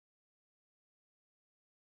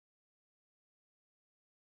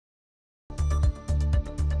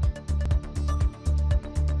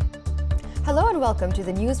Hello and welcome to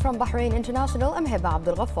the news from Bahrain International. I'm Hiba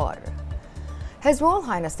Abdul Ghaffar. His Royal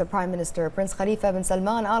Highness the Prime Minister Prince Khalifa bin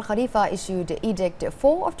Salman Al Khalifa issued Edict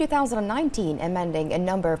 4 of 2019 amending a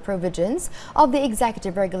number of provisions of the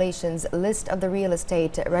Executive Regulations list of the Real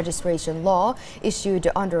Estate Registration Law issued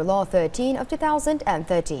under Law 13 of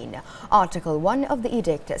 2013. Article 1 of the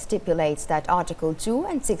edict stipulates that Article 2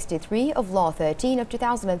 and 63 of Law 13 of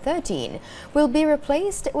 2013 will be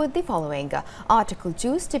replaced with the following. Article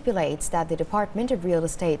 2 stipulates that the Department of Real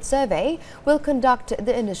Estate Survey will conduct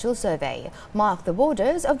the initial survey, mark the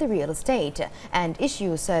borders of the real estate, and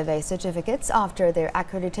issue survey certificates after their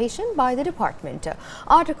accreditation by the department.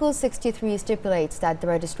 Article 63 stipulates that the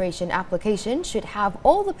registration application should have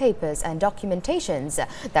all the papers and documentations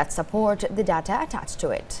that support the data attached to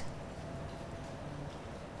it.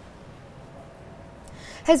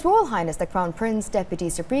 His Royal Highness the Crown Prince, Deputy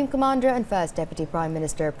Supreme Commander and First Deputy Prime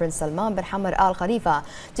Minister Prince Salman bin Hamad Al Khalifa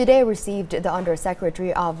today received the Under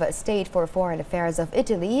Secretary of State for Foreign Affairs of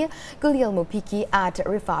Italy, Guglielmo Picchi, at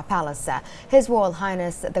Rifa Palace. His Royal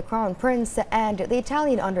Highness the Crown Prince and the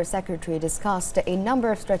Italian Under Secretary discussed a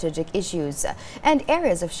number of strategic issues and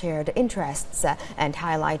areas of shared interests and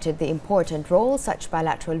highlighted the important role such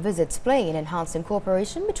bilateral visits play in enhancing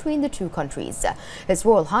cooperation between the two countries. His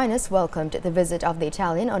Royal Highness welcomed the visit of the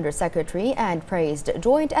Italian Under Secretary and praised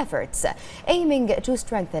joint efforts aiming to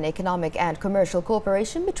strengthen economic and commercial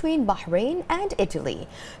cooperation between Bahrain and Italy.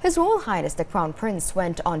 His Royal Highness the Crown Prince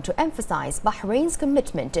went on to emphasize Bahrain's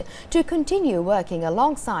commitment to continue working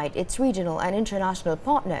alongside its regional and international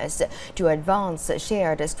partners to advance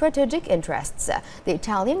shared strategic interests. The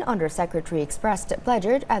Italian Under Secretary expressed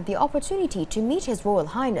pleasure at the opportunity to meet His Royal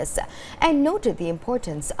Highness and noted the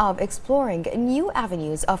importance of exploring new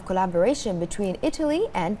avenues of collaboration between Italy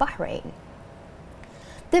and Bahrain.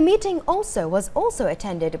 The meeting was also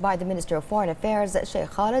attended by the Minister of Foreign Affairs, Sheikh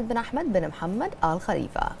Khalid bin Ahmed bin Mohammed Al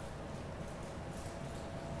Khalifa.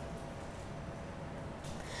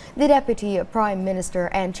 The Deputy Prime Minister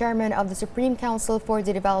and Chairman of the Supreme Council for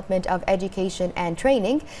the Development of Education and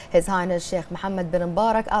Training, His Highness Sheikh Mohammed bin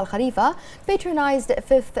Mubarak Al Khalifa, patronized the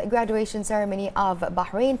 5th graduation ceremony of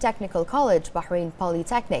Bahrain Technical College, Bahrain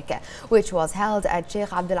Polytechnic, which was held at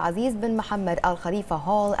Sheikh Abdul Aziz bin Mohammed Al Khalifa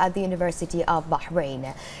Hall at the University of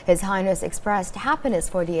Bahrain. His Highness expressed happiness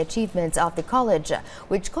for the achievements of the college,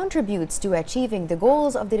 which contributes to achieving the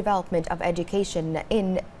goals of the development of education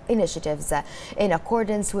initiatives in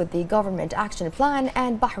accordance with the Government Action Plan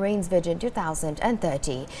and Bahrain's Vision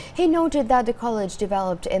 2030. He noted that the college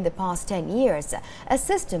developed in the past 10 years a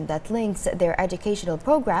system that links their educational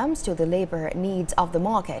programs to the labor needs of the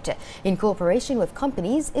market, in cooperation with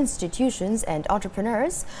companies, institutions and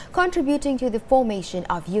entrepreneurs, contributing to the formation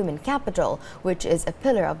of human capital, which is a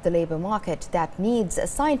pillar of the labor market that needs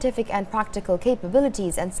scientific and practical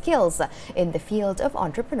capabilities and skills in the field of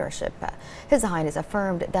entrepreneurship. His Highness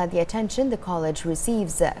affirmed that the attention the college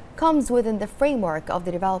receives comes within the framework of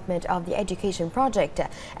the development of the education project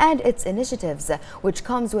and its initiatives, which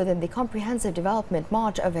comes within the comprehensive development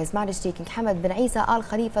march of His Majesty King Hamad bin Isa Al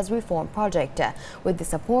Khalifa's reform project. With the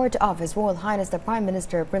support of His Royal Highness the Prime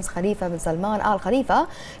Minister Prince Khalifa bin Salman Al Khalifa,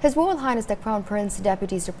 His Royal Highness the Crown Prince,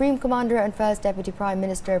 Deputy Supreme Commander and First Deputy Prime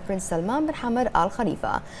Minister Prince Salman bin Hamad Al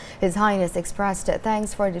Khalifa, His Highness expressed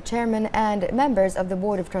thanks for the Chairman and members of the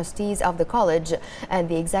Board of Trustees of the college and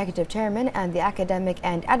the Executive Chairman and the academic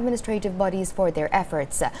and administrative bodies for their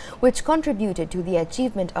efforts, which contributed to the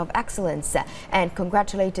achievement of excellence, and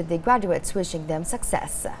congratulated the graduates, wishing them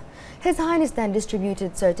success. His Highness then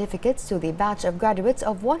distributed certificates to the batch of graduates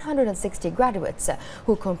of 160 graduates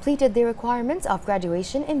who completed the requirements of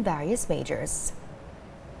graduation in various majors.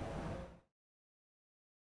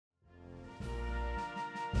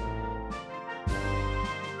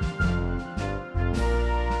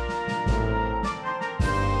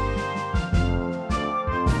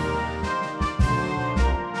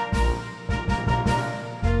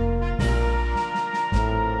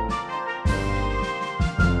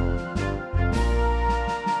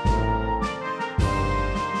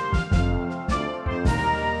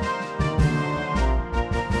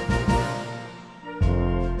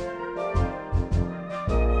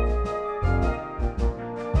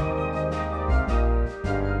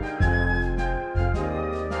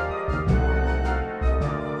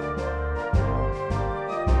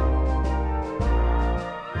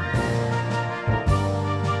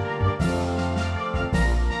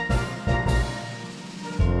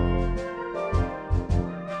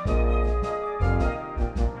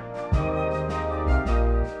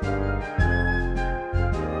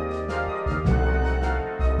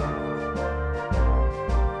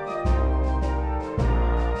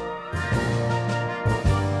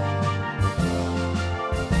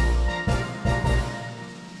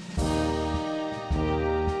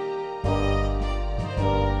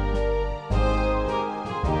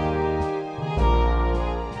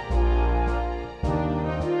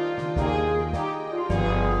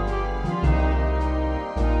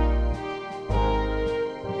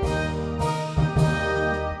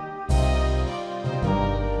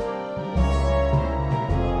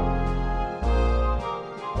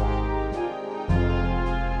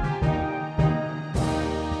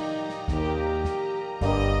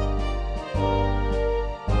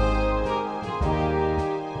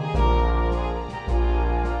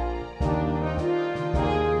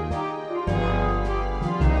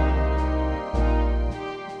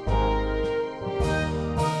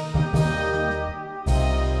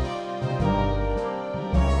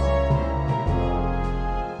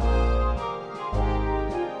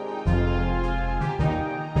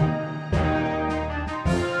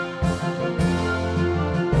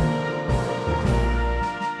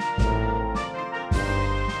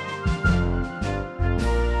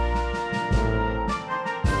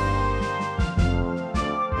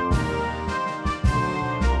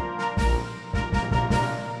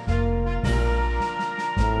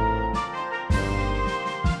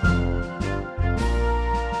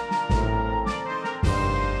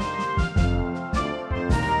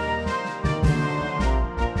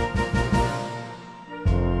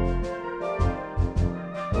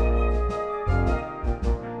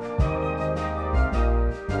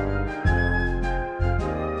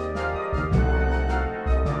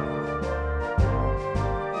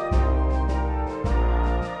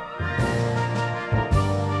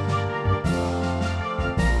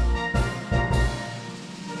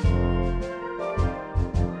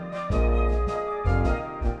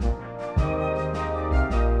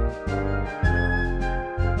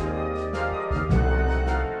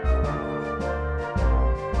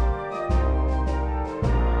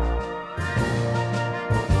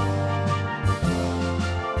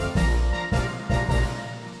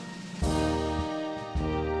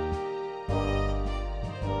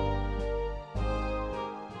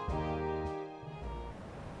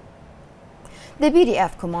 The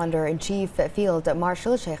BDF Commander-in-Chief Field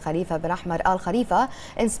Marshal Sheikh Khalifa bin Ahmed Al Khalifa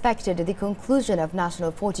inspected the conclusion of National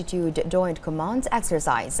Fortitude Joint Command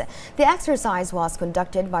exercise. The exercise was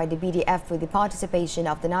conducted by the BDF with the participation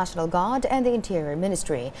of the National Guard and the Interior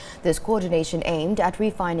Ministry. This coordination aimed at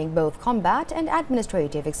refining both combat and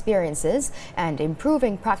administrative experiences and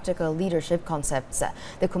improving practical leadership concepts.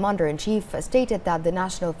 The Commander-in-Chief stated that the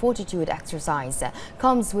National Fortitude exercise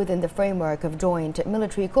comes within the framework of joint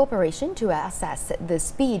military cooperation to assess the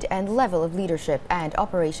speed and level of leadership and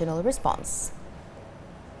operational response.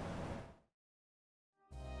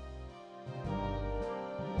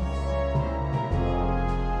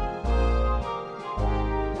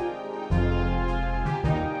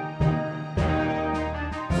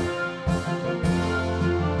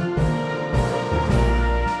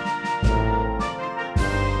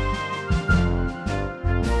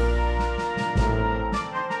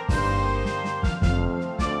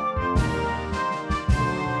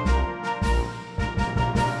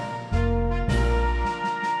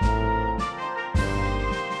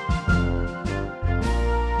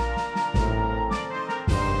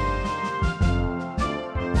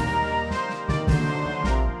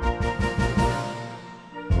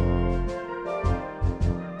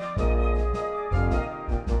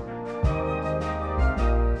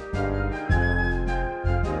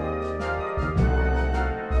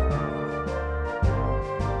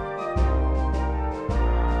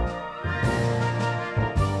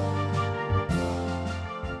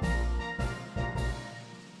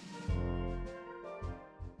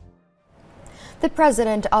 The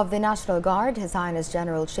President of the National Guard, His Highness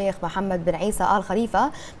General Sheikh Mohammed bin Isa Al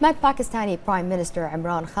Khalifa, met Pakistani Prime Minister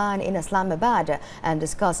Imran Khan in Islamabad and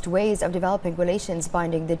discussed ways of developing relations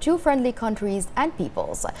binding the two friendly countries and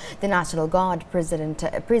peoples. The National Guard President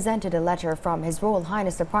presented a letter from His Royal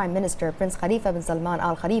Highness the Prime Minister Prince Khalifa bin Salman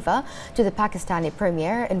Al Khalifa to the Pakistani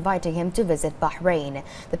Premier, inviting him to visit Bahrain.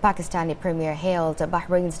 The Pakistani Premier hailed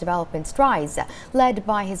Bahrain's development strides, led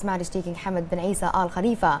by His Majesty King Hamad bin Isa Al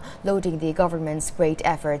Khalifa, lauding the government's great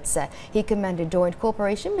efforts. He commended joint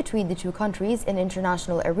cooperation between the two countries in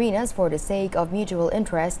international arenas for the sake of mutual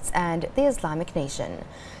interests and the Islamic nation.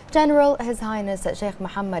 General His Highness Sheikh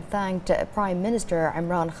Mohammed thanked Prime Minister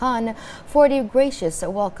Imran Khan for the gracious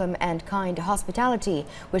welcome and kind hospitality,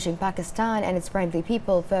 wishing Pakistan and its friendly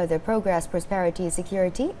people further progress, prosperity,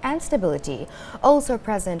 security and stability. Also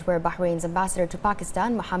present were Bahrain's Ambassador to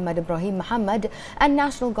Pakistan, Mohammed Ibrahim Mohammed, and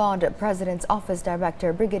National Guard President's Office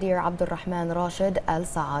Director, Brigadier Abdul Rahman Rashid Al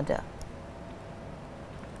Saad.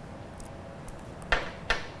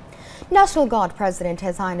 National Guard President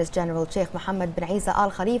His Highness General Sheikh Mohammed bin Isa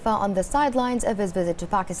Al Khalifa, on the sidelines of his visit to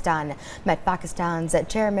Pakistan, met Pakistan's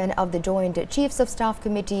Chairman of the Joint Chiefs of Staff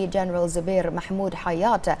Committee, General Zubair Mahmood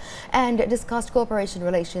Hayat, and discussed cooperation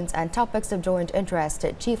relations and topics of joint interest,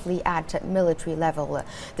 chiefly at military level.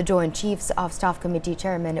 The Joint Chiefs of Staff Committee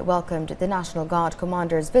Chairman welcomed the National Guard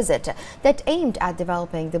Commander's visit that aimed at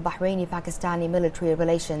developing the Bahraini-Pakistani military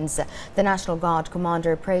relations. The National Guard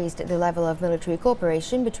Commander praised the level of military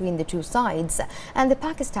cooperation between the two sides and the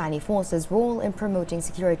Pakistani forces' role in promoting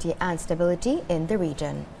security and stability in the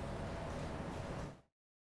region.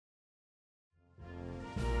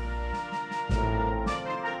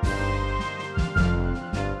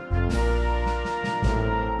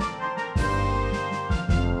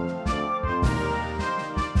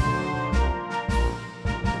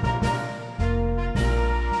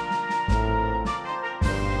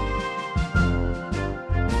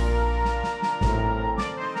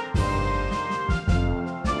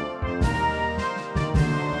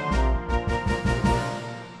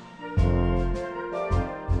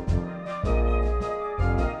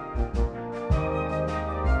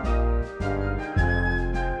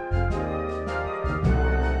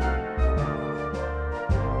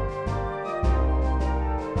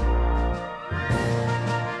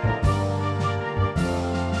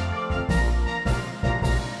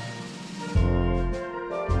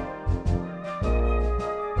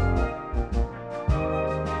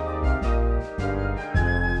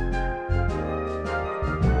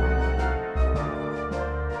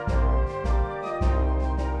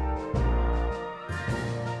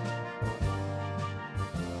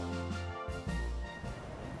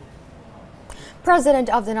 President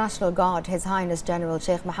of the National Guard, His Highness General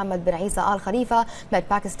Sheikh Mohammed bin Isa Al Khalifa, met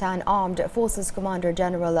Pakistan Armed Forces Commander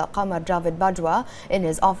General Qamar Javed Bajwa in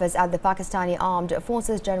his office at the Pakistani Armed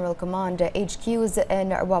Forces General Command HQs in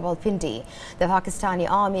Rawalpindi. The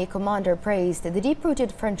Pakistani Army commander praised the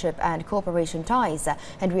deep-rooted friendship and cooperation ties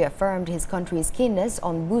and reaffirmed his country's keenness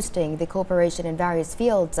on boosting the cooperation in various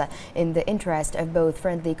fields in the interest of both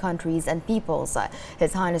friendly countries and peoples.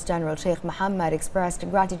 His Highness General Sheikh Mohammed expressed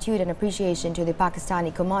gratitude and appreciation to the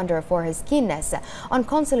Pakistani commander for his keenness on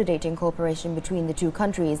consolidating cooperation between the two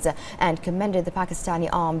countries and commended the Pakistani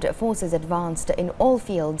armed forces advanced in all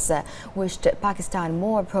fields, wished Pakistan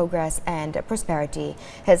more progress and prosperity.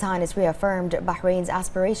 His Highness reaffirmed Bahrain's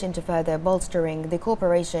aspiration to further bolstering the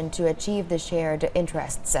cooperation to achieve the shared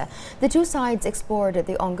interests. The two sides explored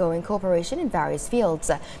the ongoing cooperation in various fields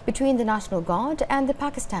between the National Guard and the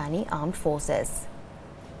Pakistani armed forces.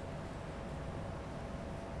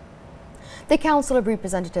 The Council of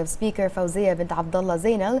Representatives Speaker Fawzia bint Abdullah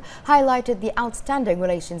Zainal highlighted the outstanding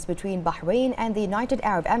relations between Bahrain and the United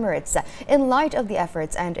Arab Emirates in light of the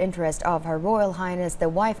efforts and interest of Her Royal Highness the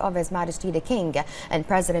wife of His Majesty the King and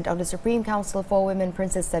President of the Supreme Council for Women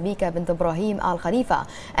Princess Sabika bint Ibrahim Al Khalifa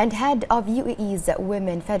and head of UAE's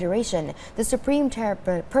Women Federation, the Supreme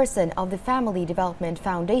Chairperson of the Family Development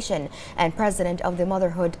Foundation and President of the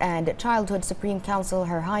Motherhood and Childhood Supreme Council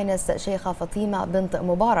Her Highness Sheikha Fatima bint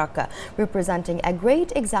Mubarak, representing a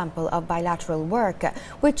great example of bilateral work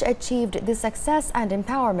which achieved the success and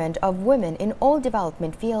empowerment of women in all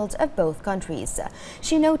development fields of both countries.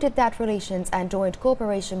 She noted that relations and joint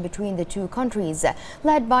cooperation between the two countries,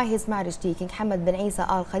 led by His Majesty King Hamad bin Isa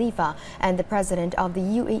Al Khalifa and the President of the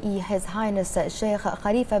UAE, His Highness Sheikh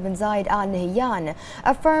Khalifa bin Zayed Al Nahyan,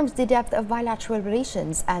 affirms the depth of bilateral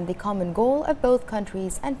relations and the common goal of both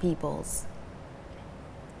countries and peoples.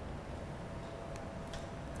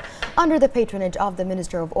 Under the patronage of the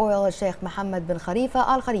Minister of Oil, Sheikh Mohammed bin Khalifa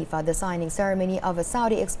Al Khalifa, the signing ceremony of a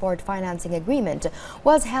Saudi export financing agreement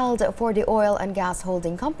was held for the oil and gas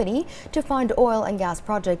holding company to fund oil and gas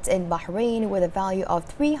projects in Bahrain with a value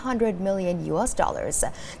of $300 million.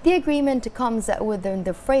 The agreement comes within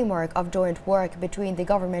the framework of joint work between the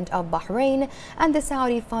government of Bahrain and the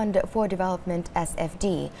Saudi Fund for Development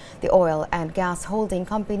 (SFD). The oil and gas holding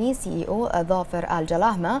company CEO Dhafir Al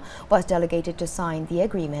Jalahma was delegated to sign the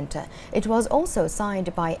agreement. It was also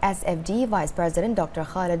signed by SFD Vice President Dr.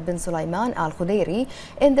 Khalid bin Sulaiman Al Khudairi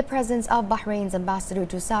in the presence of Bahrain's ambassador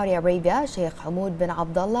to Saudi Arabia, Sheikh Hamoud bin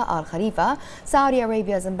Abdullah Al Khalifa, Saudi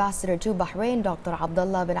Arabia's ambassador to Bahrain, Dr.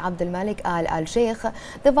 Abdullah bin Abdul Malik Al Sheikh,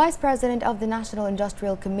 the Vice President of the National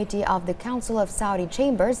Industrial Committee of the Council of Saudi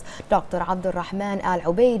Chambers, Dr. Abdul Rahman Al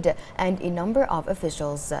Ubaid, and a number of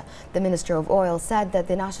officials. The Minister of Oil said that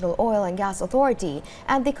the National Oil and Gas Authority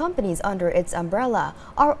and the companies under its umbrella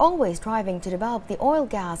are always striving to develop the oil,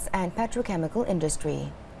 gas, and petrochemical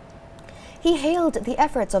industry. He hailed the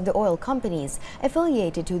efforts of the oil companies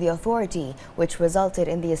affiliated to the authority, which resulted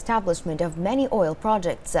in the establishment of many oil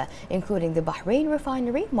projects, including the Bahrain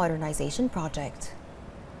Refinery Modernization Project.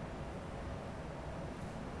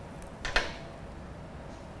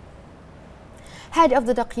 Head of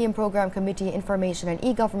the Taqiyim Program Committee, Information and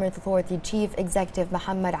E-Government Authority Chief Executive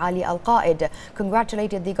Muhammad Ali Al-Qaid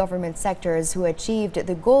congratulated the government sectors who achieved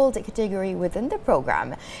the gold category within the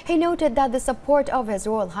program. He noted that the support of His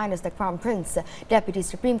Royal Highness the Crown Prince, Deputy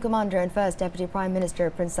Supreme Commander and First Deputy Prime Minister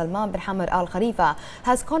Prince Salman bin Hamad Al Khalifa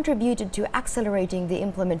has contributed to accelerating the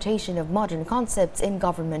implementation of modern concepts in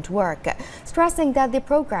government work, stressing that the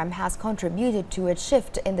program has contributed to a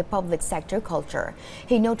shift in the public sector culture.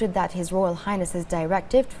 He noted that His Royal Highness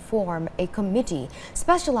directive to form a committee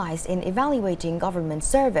specialized in evaluating government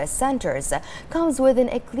service centers comes within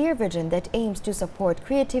a clear vision that aims to support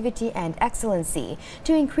creativity and excellency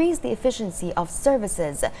to increase the efficiency of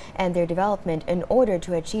services and their development in order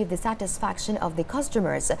to achieve the satisfaction of the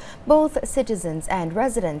customers, both citizens and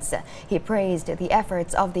residents. He praised the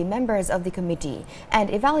efforts of the members of the committee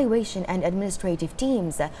and evaluation and administrative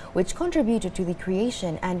teams, which contributed to the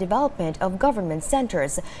creation and development of government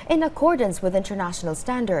centers in accordance with international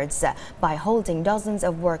standards by holding dozens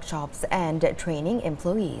of workshops and training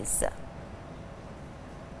employees.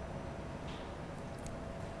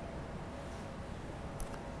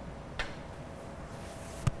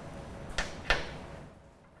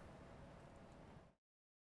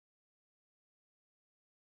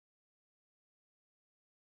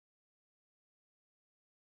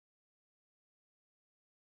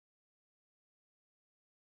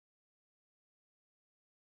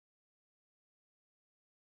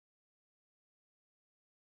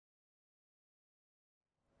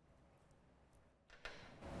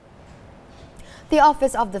 The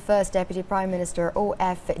Office of the First Deputy Prime Minister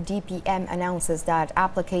OFDPM announces that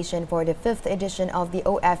application for the 5th edition of the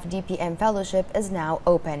OFDPM Fellowship is now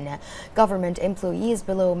open. Government employees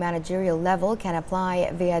below managerial level can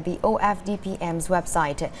apply via the OFDPM's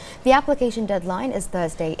website. The application deadline is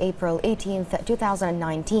Thursday, April 18,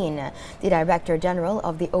 2019. The Director General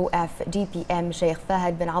of the OFDPM, Sheikh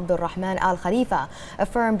Fahad bin Abdul Rahman Al Khalifa,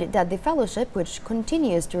 affirmed that the fellowship, which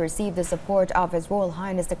continues to receive the support of His Royal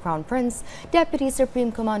Highness the Crown Prince, Deputy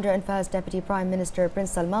Supreme Commander and First Deputy Prime Minister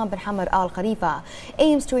Prince Salman bin Hamad Al Khalifa,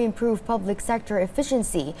 aims to improve public sector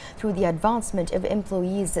efficiency through the advancement of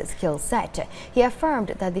employees' skill set. He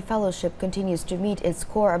affirmed that the fellowship continues to meet its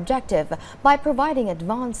core objective by providing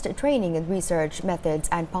advanced training in research methods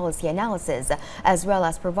and policy analysis, as well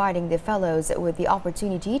as providing the fellows with the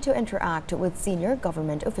opportunity to interact with senior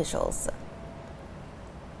government officials.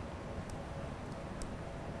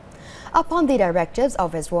 Upon the directives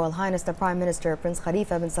of His Royal Highness the Prime Minister Prince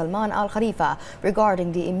Khalifa bin Salman Al Khalifa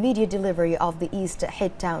regarding the immediate delivery of the East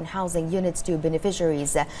Head Town housing units to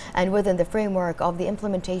beneficiaries, and within the framework of the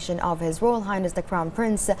implementation of His Royal Highness the Crown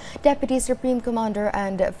Prince, Deputy Supreme Commander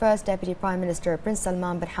and First Deputy Prime Minister Prince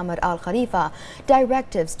Salman bin Hamad Al Khalifa,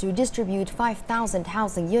 directives to distribute 5,000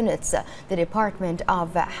 housing units, the Department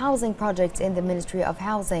of Housing Projects in the Ministry of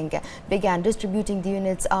Housing began distributing the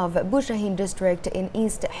units of Bushahin district in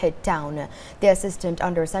East Head Town. The Assistant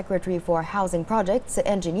Under Secretary for Housing Projects,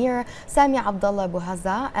 Engineer Sami Abdullah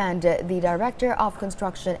Buhazza, and the Director of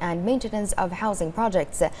Construction and Maintenance of Housing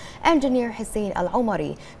Projects, Engineer Hussein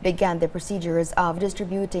Al-Umari, began the procedures of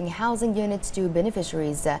distributing housing units to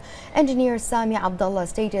beneficiaries. Engineer Sami Abdullah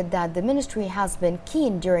stated that the Ministry has been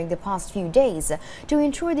keen during the past few days to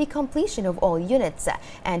ensure the completion of all units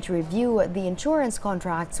and to review the insurance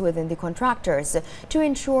contracts within the contractors to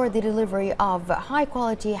ensure the delivery of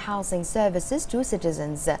high-quality housing services to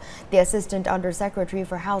citizens. The Assistant Under Secretary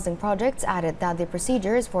for Housing Projects added that the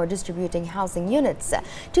procedures for distributing housing units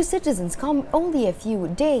to citizens come only a few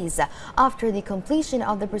days after the completion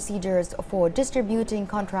of the procedures for distributing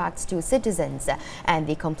contracts to citizens and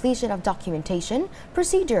the completion of documentation,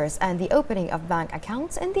 procedures, and the opening of bank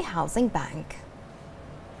accounts in the housing bank.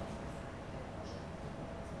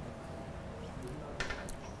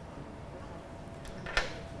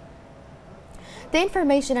 The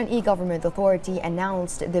Information and E-Government Authority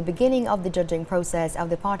announced the beginning of the judging process of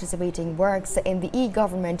the participating works in the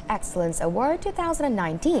E-Government Excellence Award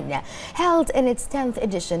 2019, held in its 10th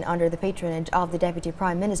edition under the patronage of the Deputy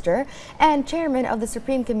Prime Minister and Chairman of the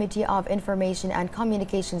Supreme Committee of Information and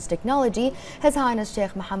Communications Technology, His Highness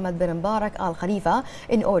Sheikh Mohammed bin Mubarak Al Khalifa,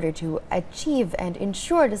 in order to achieve and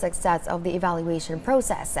ensure the success of the evaluation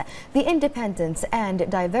process. The independence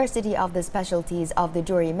and diversity of the specialties of the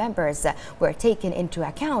jury members were taken into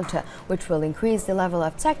account, which will increase the level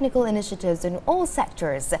of technical initiatives in all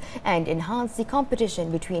sectors and enhance the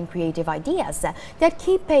competition between creative ideas that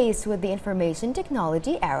keep pace with the information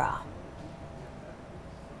technology era.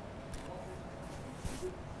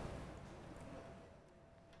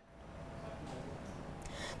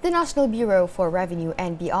 The National Bureau for Revenue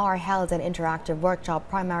 (NBR) held an interactive workshop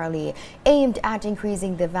primarily aimed at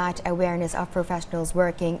increasing the VAT awareness of professionals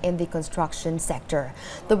working in the construction sector.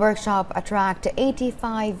 The workshop attracted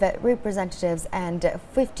 85 representatives and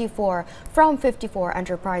 54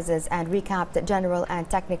 enterprises and recapped general and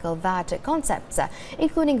technical VAT concepts,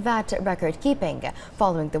 including VAT record keeping.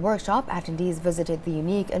 Following the workshop, attendees visited the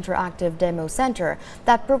unique interactive demo center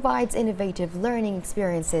that provides innovative learning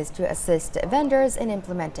experiences to assist vendors in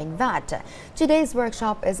implementing VAT. Today's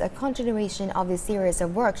workshop is a continuation of the series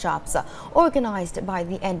of workshops organized by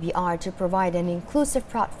the NBR to provide an inclusive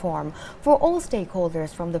platform for all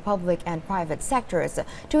stakeholders from the public and private sectors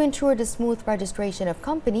to ensure the smooth registration of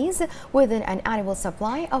companies within an annual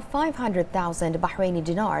supply of 500,000 Bahraini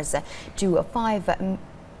dinars to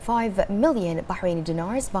 5 million Bahraini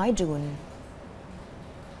dinars by June.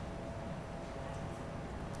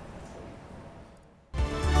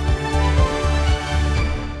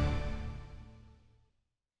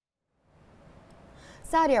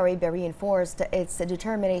 Saudi Arabia reinforced its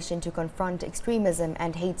determination to confront extremism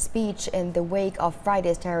and hate speech in the wake of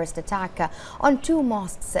Friday's terrorist attack on 2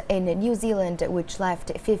 mosques in New Zealand, which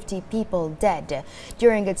left 50 people dead.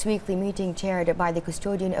 During its weekly meeting chaired by the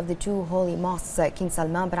custodian of the 2 holy mosques, King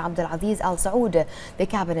Salman bin Abdul Aziz Al Saud, the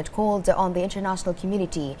cabinet called on the international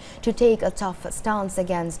community to take a tough stance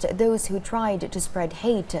against those who tried to spread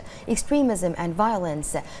hate, extremism and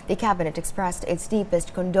violence. The cabinet expressed its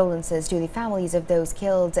deepest condolences to the families of those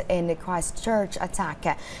killed in the Christchurch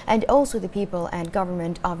attack and also the people and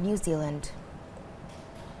government of New Zealand.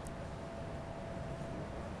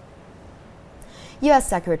 U.S.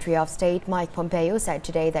 Secretary of State Mike Pompeo said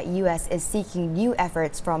today that U.S. is seeking new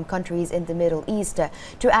efforts from countries in the Middle East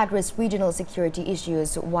to address regional security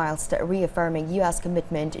issues whilst reaffirming U.S.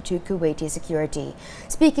 commitment to Kuwaiti security.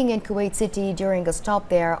 Speaking in Kuwait City during a stop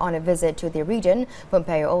there on a visit to the region,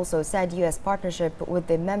 Pompeo also said U.S. partnership with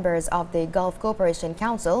the members of the Gulf Cooperation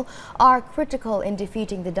Council are critical in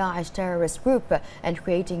defeating the Daesh terrorist group and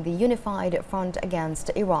creating the unified front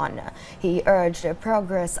against Iran. He urged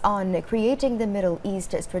progress on creating the Middle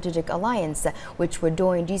East Strategic Alliance, which would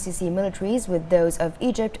join GCC militaries with those of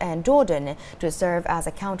Egypt and Jordan to serve as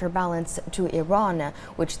a counterbalance to Iran,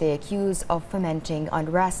 which they accuse of fomenting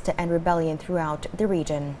unrest and rebellion throughout the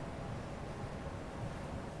region.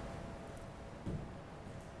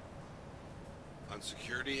 On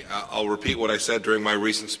security, I'll repeat what I said during my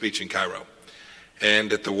recent speech in Cairo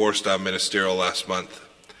and at the Warsaw Ministerial last month.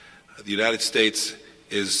 The United States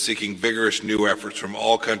is seeking vigorous new efforts from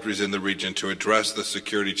all countries in the region to address the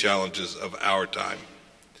security challenges of our time.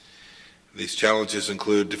 These challenges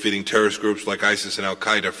include defeating terrorist groups like ISIS and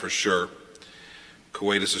Al-Qaeda for sure.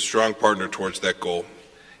 Kuwait is a strong partner towards that goal,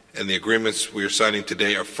 and the agreements we are signing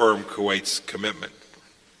today affirm Kuwait's commitment.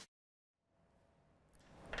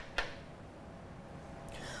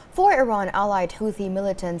 4 Iran-allied Houthi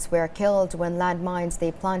militants were killed when landmines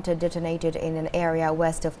they planted detonated in an area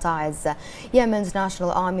west of Taiz. Yemen's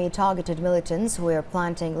National Army targeted militants who were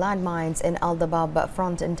planting landmines in Al-Dabab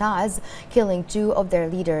front in Taiz, killing 2 of their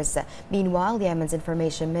leaders. Meanwhile, Yemen's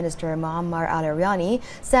Information Minister Muammar al-Aryani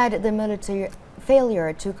said the military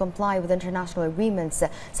failure to comply with international agreements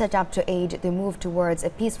set up to aid the move towards a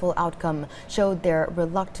peaceful outcome showed their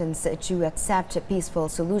reluctance to accept peaceful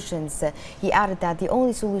solutions. He added that the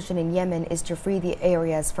only solution in Yemen is to free the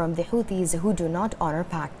areas from the Houthis who do not honor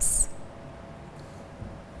pacts.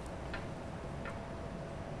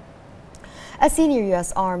 A senior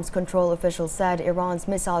U.S. arms control official said Iran's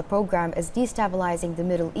missile program is destabilizing the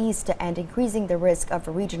Middle East and increasing the risk of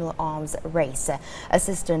a regional arms race.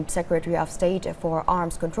 Assistant Secretary of State for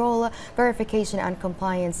Arms Control, Verification and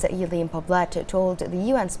Compliance Yilin Poblet told the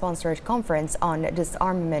UN-sponsored conference on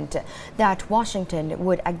disarmament that Washington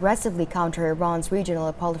would aggressively counter Iran's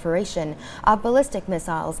regional proliferation of ballistic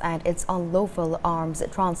missiles and its unlawful arms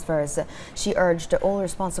transfers. She urged all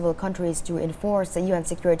responsible countries to enforce the UN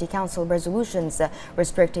Security Council resolution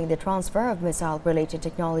restricting the transfer of missile-related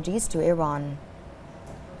technologies to Iran.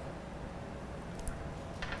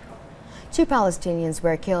 2 Palestinians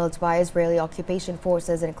were killed by Israeli occupation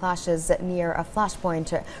forces in clashes near a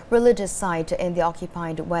flashpoint religious site in the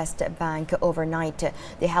occupied West Bank overnight.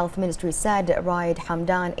 The health ministry said Raed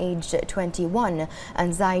Hamdan, aged 21,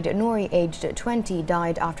 and Zaid Nouri, aged 20,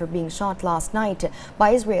 died after being shot last night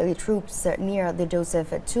by Israeli troops near the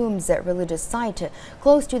Joseph Tombs religious site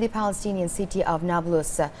close to the Palestinian city of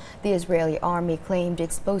Nablus. The Israeli army claimed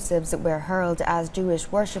explosives were hurled as Jewish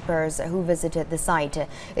worshippers who visited the site.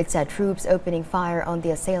 It said troops opening fire on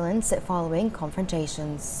the assailants following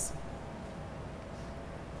confrontations.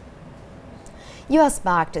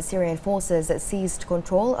 U.S.-backed Syrian forces seized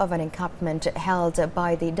control of an encampment held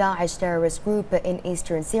by the Daesh terrorist group in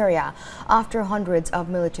eastern Syria after hundreds of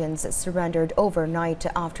militants surrendered overnight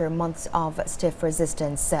after months of stiff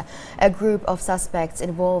resistance. A group of suspects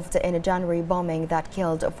involved in a January bombing that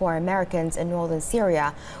killed 4 Americans in northern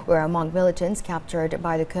Syria were among militants captured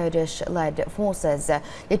by the Kurdish-led forces.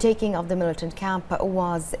 The taking of the militant camp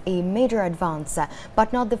was a major advance,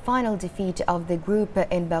 but not the final defeat of the group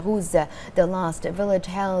in Baghuz, the last village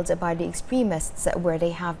held by the extremists where they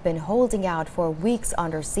have been holding out for weeks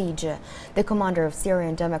under siege. The commander of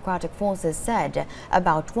Syrian Democratic Forces said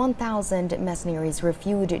about 1,000 mercenaries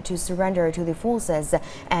refused to surrender to the forces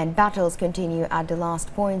and battles continue at the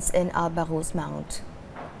last points in Al-Baghuz Mount.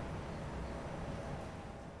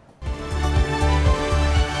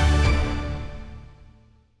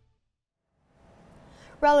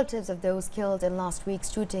 Relatives of those killed in last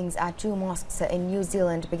week's shootings at 2 mosques in New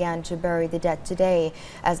Zealand began to bury the dead today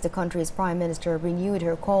as the country's prime minister renewed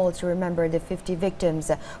her call to remember the 50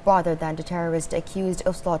 victims rather than the terrorists accused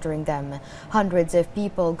of slaughtering them. Hundreds of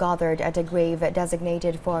people gathered at a grave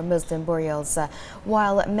designated for Muslim burials.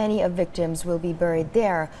 While many of victims will be buried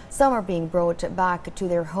there, some are being brought back to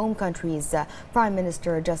their home countries. Prime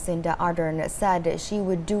Minister Jacinda Ardern said she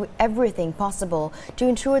would do everything possible to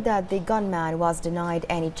ensure that the gunman was denied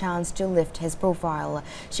any chance to lift his profile.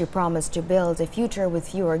 She promised to build a future with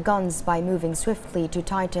fewer guns by moving swiftly to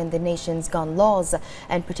tighten the nation's gun laws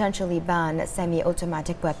and potentially ban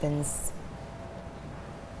semi-automatic weapons.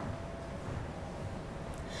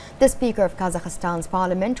 The Speaker of Kazakhstan's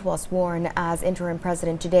parliament was sworn as interim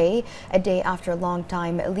president today, a day after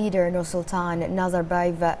longtime leader Nursultan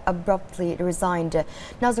Nazarbayev abruptly resigned.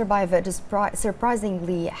 Nazarbayev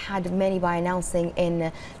surprisingly had many by announcing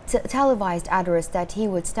in televised address that he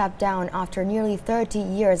would step down after nearly 30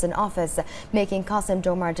 years in office, making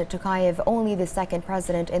Kassym-Jomart Tokayev only the second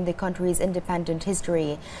president in the country's independent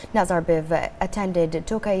history. Nazarbayev attended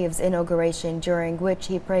Tokayev's inauguration, during which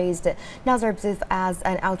he praised Nazarbayev as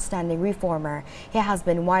an outstanding reformer. He has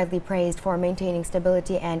been widely praised for maintaining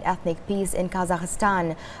stability and ethnic peace in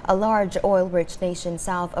Kazakhstan, a large oil-rich nation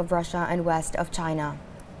south of Russia and west of China.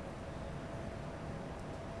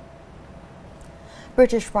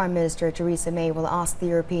 British Prime Minister Theresa May will ask the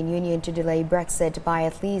European Union to delay Brexit by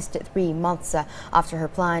at least 3 months after her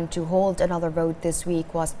plan to hold another vote this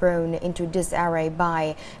week was thrown into disarray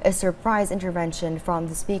by a surprise intervention from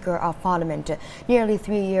the Speaker of Parliament. Nearly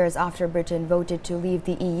 3 years after Britain voted to leave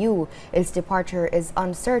the EU, its departure is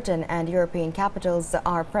uncertain, and European capitals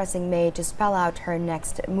are pressing May to spell out her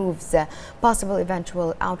next moves. Possible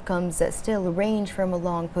eventual outcomes still range from a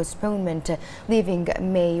long postponement, leaving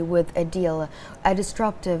May with a deal, a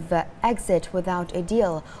disruptive exit without a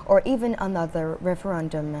deal, or even another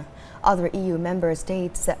referendum. Other EU member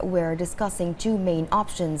states were discussing two main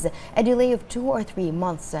options: a delay of 2 or 3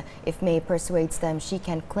 months if May persuades them she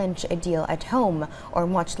can clinch a deal at home, or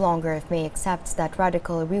much longer if May accepts that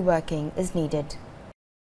radical reworking is needed.